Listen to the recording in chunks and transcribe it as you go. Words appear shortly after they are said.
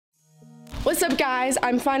What's up guys,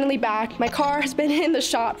 I'm finally back. My car has been in the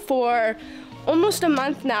shop for almost a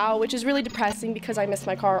month now, which is really depressing because I miss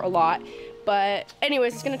my car a lot. But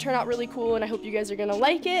anyways, it's gonna turn out really cool and I hope you guys are gonna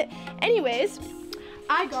like it. Anyways,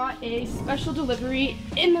 I got a special delivery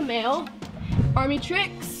in the mail,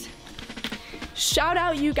 Armytrix. Shout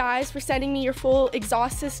out you guys for sending me your full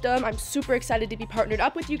exhaust system. I'm super excited to be partnered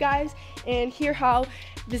up with you guys and hear how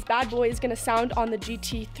this bad boy is gonna sound on the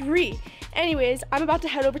GT3. Anyways, I'm about to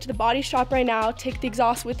head over to the body shop right now, take the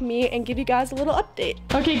exhaust with me, and give you guys a little update.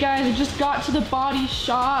 Okay guys, I just got to the body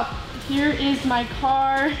shop. Here is my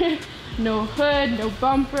car. No hood, no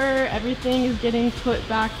bumper, everything is getting put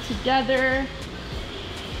back together.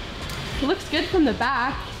 It looks good from the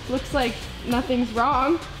back. Looks like nothing's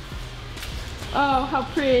wrong. Oh, how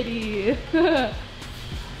pretty.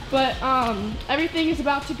 But everything is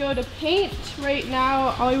about to go to paint right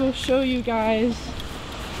now. I will show you guys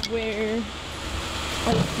where.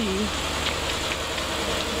 Let's see.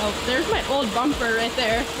 Oh, there's my old bumper right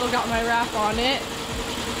there. Still got my wrap on it.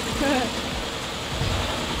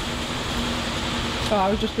 Oh, I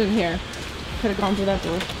was just in here. Could have gone through that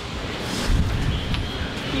door.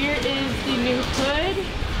 Here is the new hood,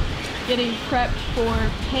 getting prepped for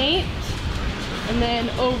paint. And then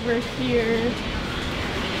over here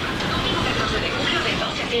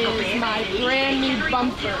is my brand new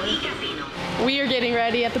bumper. We are getting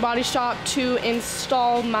ready at the body shop to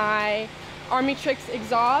install my Armytrix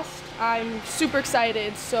exhaust. I'm super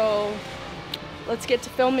excited, so let's get to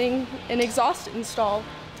filming an exhaust install.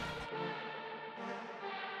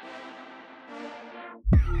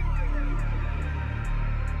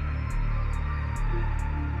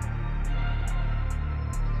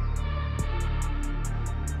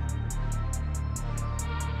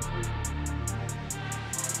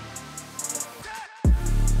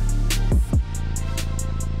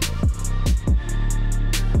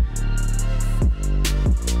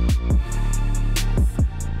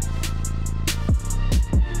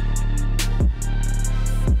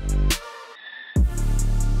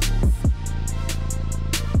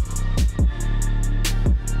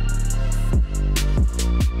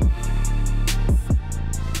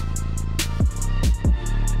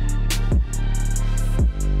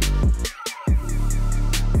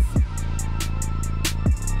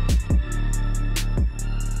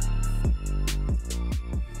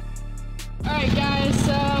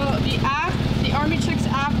 Armytrix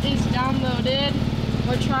app is downloaded.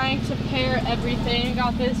 We're trying to pair everything.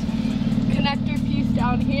 Got this connector piece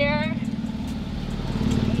down here.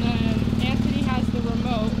 And then Anthony has the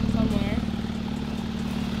remote somewhere.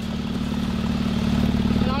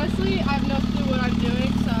 And honestly, I have no clue what I'm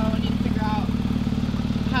doing, so I need to figure out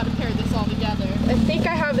how to pair this all together. I think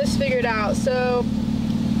I have this figured out. So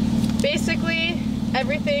basically,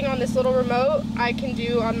 everything on this little remote I can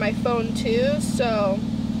do on my phone too. So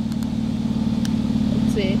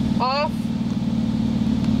see, off,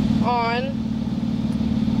 on,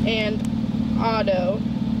 and auto,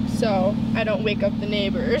 so I don't wake up the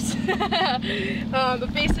neighbors.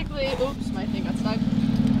 But basically, oops, my thing got stuck.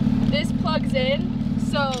 This plugs in,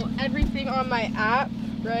 so everything on my app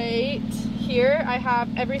right here, I have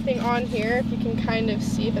everything on here. If you can kind of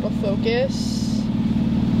see if it'll focus.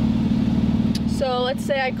 So let's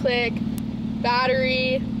say I click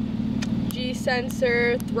battery, G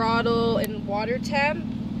sensor, throttle, and water temp.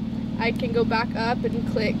 I can go back up and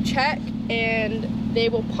click check and they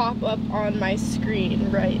will pop up on my screen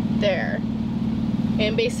right there.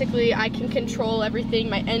 And basically I can control everything,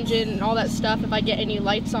 my engine and all that stuff, if I get any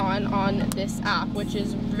lights on this app, which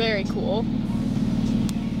is very cool.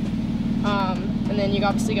 And then you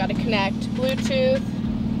obviously got to connect Bluetooth.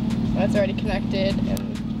 That's already connected,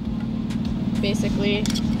 and basically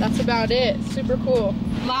that's about it. Super cool.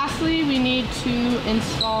 Lastly, we need to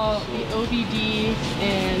install the OBD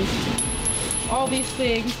and all these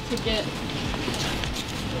things to get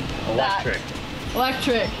electric.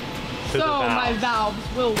 So my valves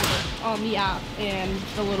will work on the app and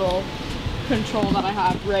the little control that I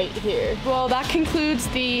have right here. Well, that concludes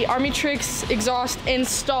the Armytrix exhaust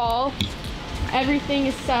install. Everything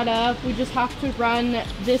is set up. We just have to run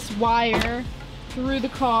this wire through the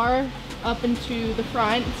car up into the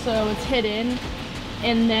front so it's hidden.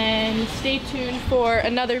 And then stay tuned for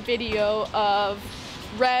another video of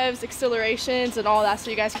revs, accelerations, and all that so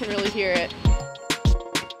you guys can really hear it.